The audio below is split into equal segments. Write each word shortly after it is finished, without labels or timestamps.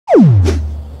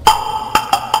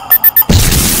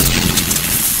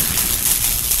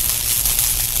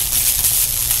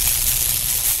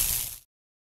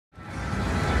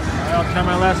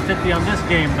150 on this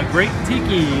game, the Great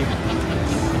Tiki.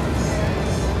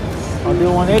 I'll do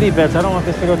 180 bets. I don't want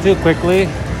this to go too quickly.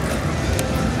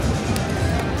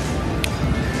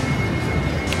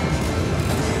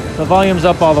 The volume's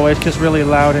up all the way. It's just really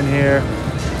loud in here.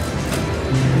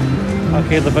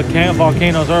 Okay, the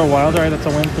volcanoes are wild. All right, that's a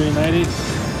win, 390.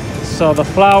 So the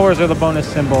flowers are the bonus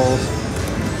symbols.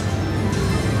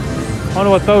 I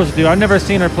wonder what those do. I've never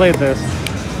seen her play this.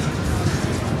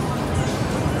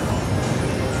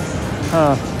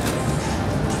 Huh.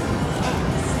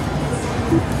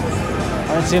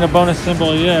 I haven't seen a bonus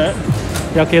symbol yet.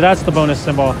 Yeah, okay, that's the bonus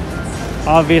symbol.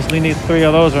 Obviously need 3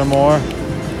 of those or more.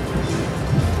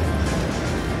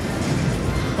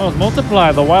 Oh, it's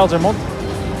multiply. The wilds are multiply.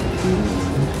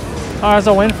 Oh, that's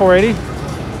a win, 480.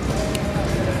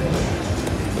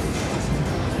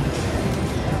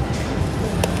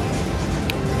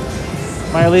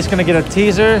 Am I at least gonna get a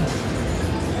teaser?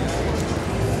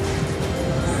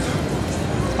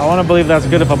 I want to believe that's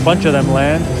good if a bunch of them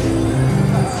land.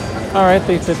 All right,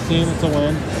 315, it's a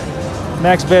win.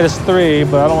 Max bet is 3,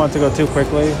 but I don't want it to go too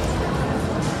quickly.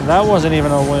 That wasn't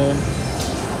even a win.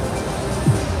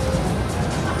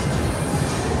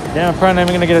 Yeah, I'm probably not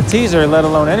even gonna get a teaser, let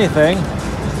alone anything.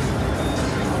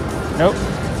 Nope.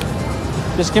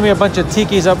 Just give me a bunch of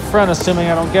tikis up front, assuming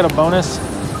I don't get a bonus.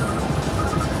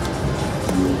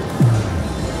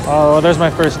 Oh, there's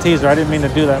my first teaser. I didn't mean to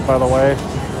do that, by the way.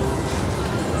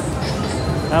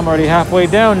 I'm already halfway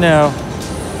down now.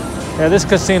 Yeah, this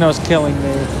casino's killing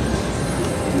me.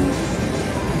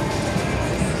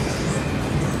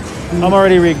 I'm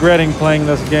already regretting playing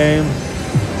this game.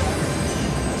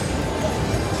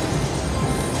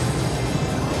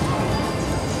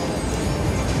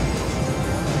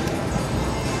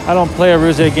 I don't play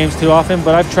Aruze games too often,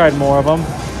 but I've tried more of them.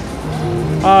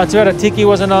 Too bad a Tiki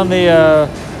wasn't on the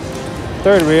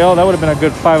third reel. That would have been a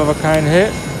good 5-of-a-kind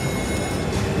hit.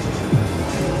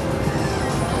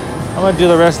 I'm gonna do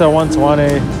the rest at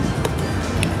 120.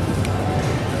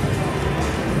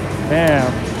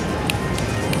 Damn.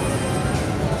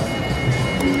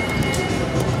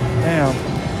 Damn.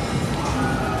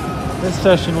 This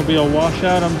session will be a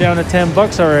washout. I'm down to 10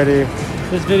 bucks already.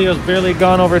 This video's barely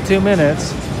gone over 2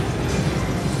 minutes.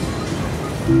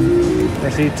 I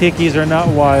see tikis are not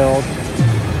wild.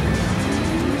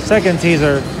 Second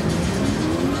teaser.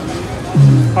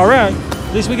 All right,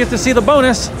 at least we get to see the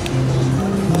bonus.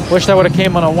 Wish that would have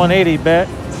came on a 180 bet.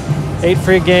 8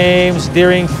 free games,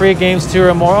 during free games 2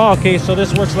 or more. Oh, okay, so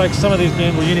this works like some of these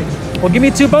games where you need. Well, give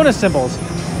me 2 bonus symbols.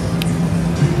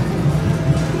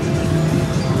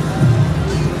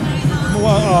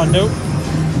 Oh, nope.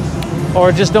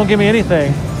 Or just don't give me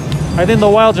anything. I think the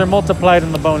wilds are multiplied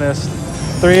in the bonus.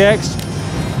 3x.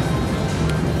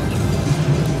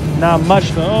 Not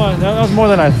much though. Oh, that was more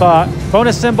than I thought.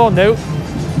 Bonus symbol, nope.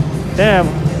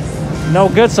 Damn. No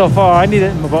good so far. I need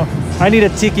a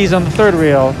tikis on the third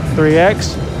reel.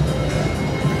 3x.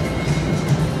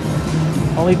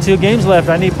 Only 2 games left.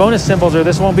 I need bonus symbols or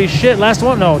this won't be shit. Last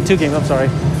one? No, 2 games. I'm sorry.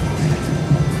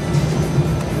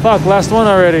 Fuck, last one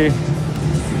already.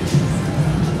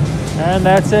 And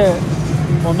that's it.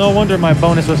 Well, no wonder my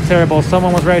bonus was terrible.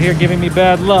 Someone was right here giving me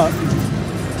bad luck.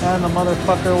 And the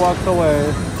motherfucker walked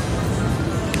away.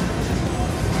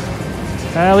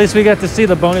 And at least we got to see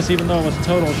the bonus, even though it was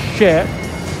total shit.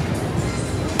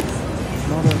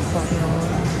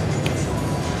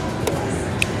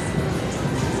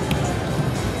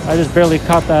 I just barely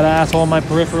caught that asshole in my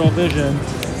peripheral vision.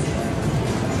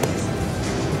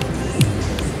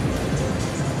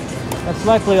 That's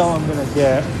likely all I'm gonna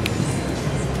get.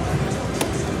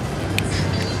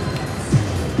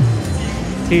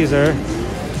 Teaser.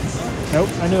 Nope,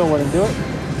 I knew I wouldn't do it.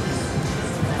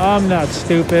 I'm not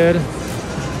stupid.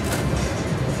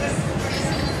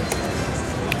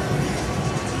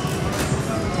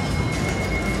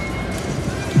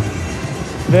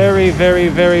 Very, very,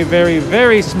 very, very,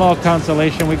 very small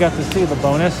consolation. We got to see the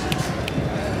bonus.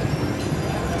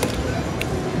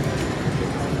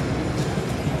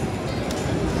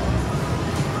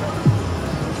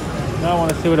 Now I want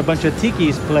to see what a bunch of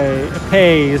tikis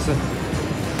pays.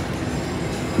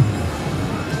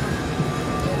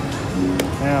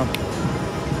 Now,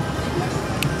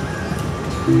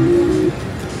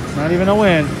 not even a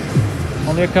win.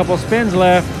 Only a couple spins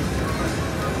left.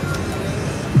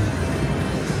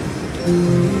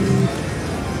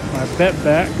 My bet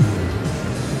back.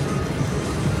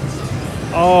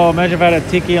 Oh, imagine if I had a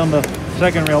tiki on the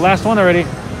second reel. Last one already.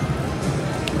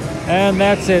 And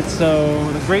that's it.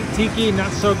 So the Great Tiki,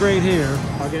 not so great here.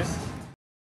 I'll get